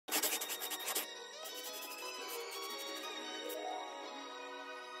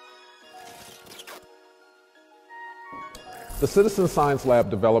The Citizen Science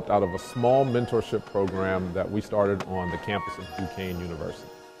Lab developed out of a small mentorship program that we started on the campus of Duquesne University.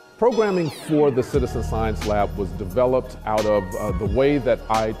 Programming for the Citizen Science Lab was developed out of the way that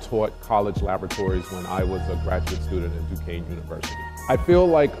I taught college laboratories when I was a graduate student at Duquesne University. I feel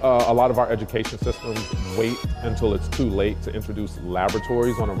like a lot of our education systems wait until it's too late to introduce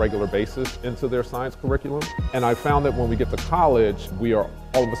laboratories on a regular basis into their science curriculum. And I found that when we get to college, we are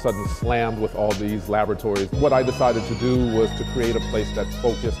all of a sudden slammed with all these laboratories. What I decided to do was to create a place that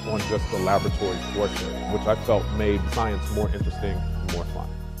focused on just the laboratory portion, which I felt made science more interesting and more fun.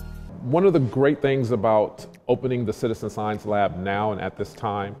 One of the great things about opening the Citizen Science Lab now and at this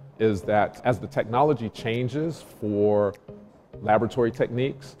time is that as the technology changes for laboratory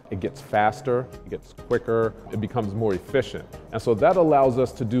techniques, it gets faster, it gets quicker, it becomes more efficient. And so that allows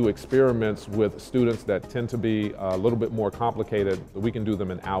us to do experiments with students that tend to be a little bit more complicated. We can do them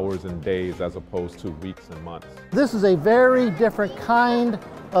in hours and days as opposed to weeks and months. This is a very different kind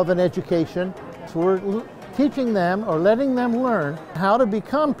of an education. So we're teaching them or letting them learn how to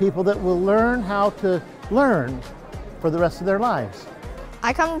become people that will learn how to learn for the rest of their lives.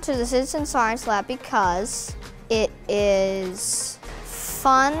 I come to the Citizen Science Lab because it is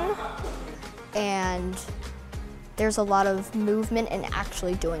fun and there's a lot of movement and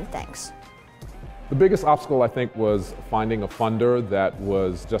actually doing things. The biggest obstacle, I think, was finding a funder that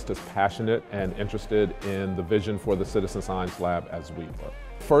was just as passionate and interested in the vision for the Citizen Science Lab as we were.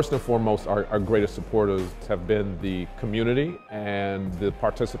 First and foremost, our greatest supporters have been the community and the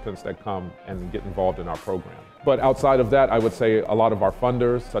participants that come and get involved in our program. But outside of that, I would say a lot of our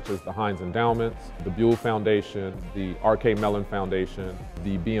funders, such as the Heinz Endowments, the Buell Foundation, the R.K. Mellon Foundation,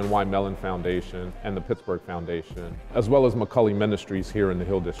 the B&Y Mellon Foundation, and the Pittsburgh Foundation, as well as McCulley Ministries here in the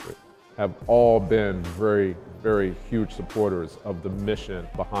Hill District, have all been very, very huge supporters of the mission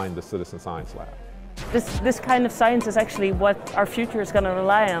behind the Citizen Science Lab. This kind of science is actually what our future is going to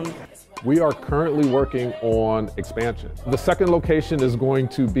rely on. We are currently working on expansion. The second location is going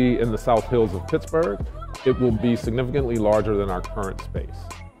to be in the South Hills of Pittsburgh. It will be significantly larger than our current space.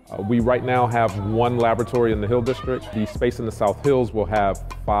 We right now have one laboratory in the Hill District. The space in the South Hills will have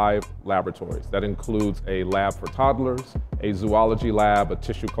 5 laboratories. That includes a lab for toddlers, a zoology lab, a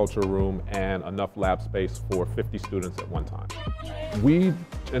tissue culture room, and enough lab space for 50 students at one time. We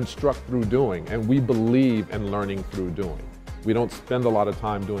instruct through doing, and we believe in learning through doing. We don't spend a lot of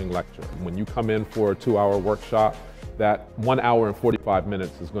time doing lecture. When you come in for a 2-hour workshop, that 1 hour and 45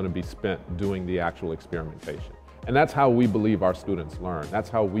 minutes is going to be spent doing the actual experimentation. And that's how we believe our students learn. That's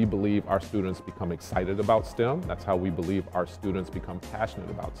how we believe our students become excited about STEM. That's how we believe our students become passionate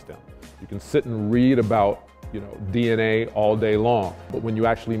about STEM. You can sit and read about DNA all day long, but when you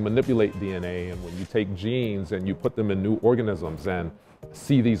actually manipulate DNA and when you take genes and you put them in new organisms and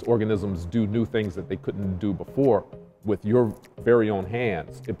see these organisms do new things that they couldn't do before with your very own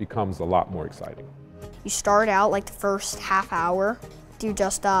hands, it becomes a lot more exciting. You start out like the first half hour, do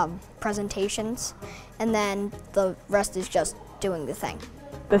just presentations, and then the rest is just doing the thing.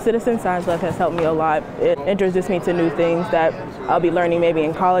 The Citizen Science Lab has helped me a lot. It introduced me to new things that I'll be learning maybe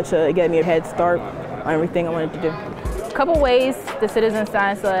in college to get me a head start on everything I wanted to do. A couple ways the Citizen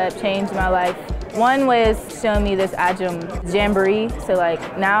Science Lab changed my life. One was showing me this adjunct jamboree. So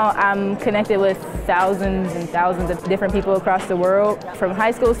now I'm connected with thousands and thousands of different people across the world, from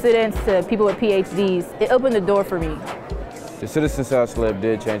high school students to people with PhDs. It opened the door for me. The Citizen Science Lab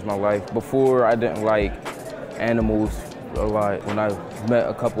did change my life. Before, I didn't like animals a lot. When I met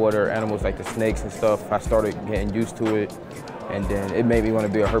a couple other animals like the snakes and stuff, I started getting used to it, and then it made me want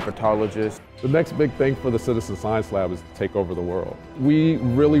to be a herpetologist. The next big thing for the Citizen Science Lab is to take over the world. We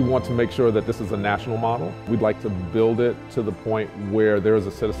really want to make sure that this is a national model. We'd like to build it to the point where there is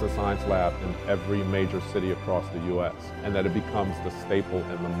a Citizen Science Lab in every major city across the U.S., and that it becomes the staple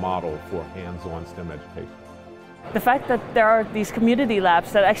and the model for hands-on STEM education. The fact that there are these community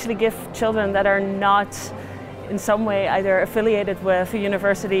labs that actually give children that are not in some way either affiliated with a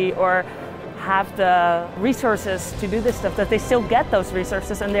university or have the resources to do this stuff, that they still get those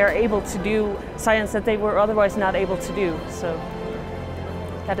resources and they're able to do science that they were otherwise not able to do. So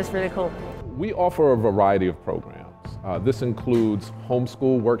that is really cool. We offer a variety of programs. This includes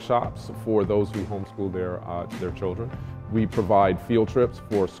homeschool workshops for those who homeschool their children. We provide field trips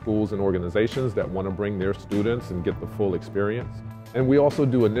for schools and organizations that want to bring their students and get the full experience. And we also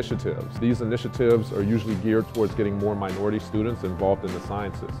do initiatives. These initiatives are usually geared towards getting more minority students involved in the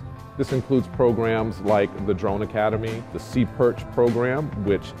sciences. This includes programs like the Drone Academy, the Sea Perch program,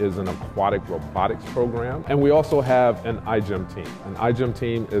 which is an aquatic robotics program. And we also have an iGEM team. An iGEM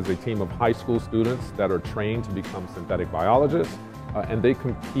team is a team of high school students that are trained to become synthetic biologists. and they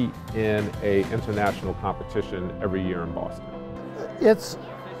compete in an international competition every year in Boston. It's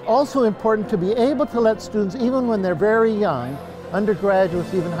also important to be able to let students, even when they're very young,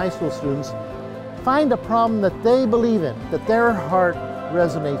 undergraduates, even high school students, find a problem that they believe in, that their heart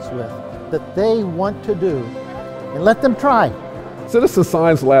resonates with, that they want to do, and let them try. Citizen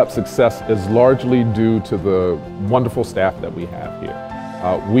Science Lab success is largely due to the wonderful staff that we have here.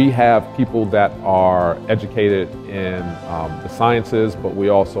 We have people that are educated in the sciences, but we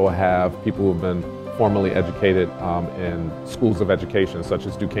also have people who have been formally educated in schools of education, such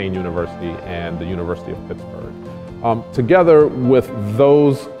as Duquesne University and the University of Pittsburgh. Together with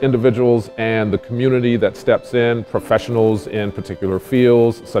those individuals and the community that steps in, professionals in particular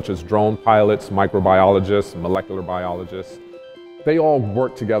fields, such as drone pilots, microbiologists, molecular biologists, they all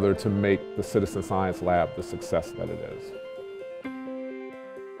work together to make the Citizen Science Lab the success that it is.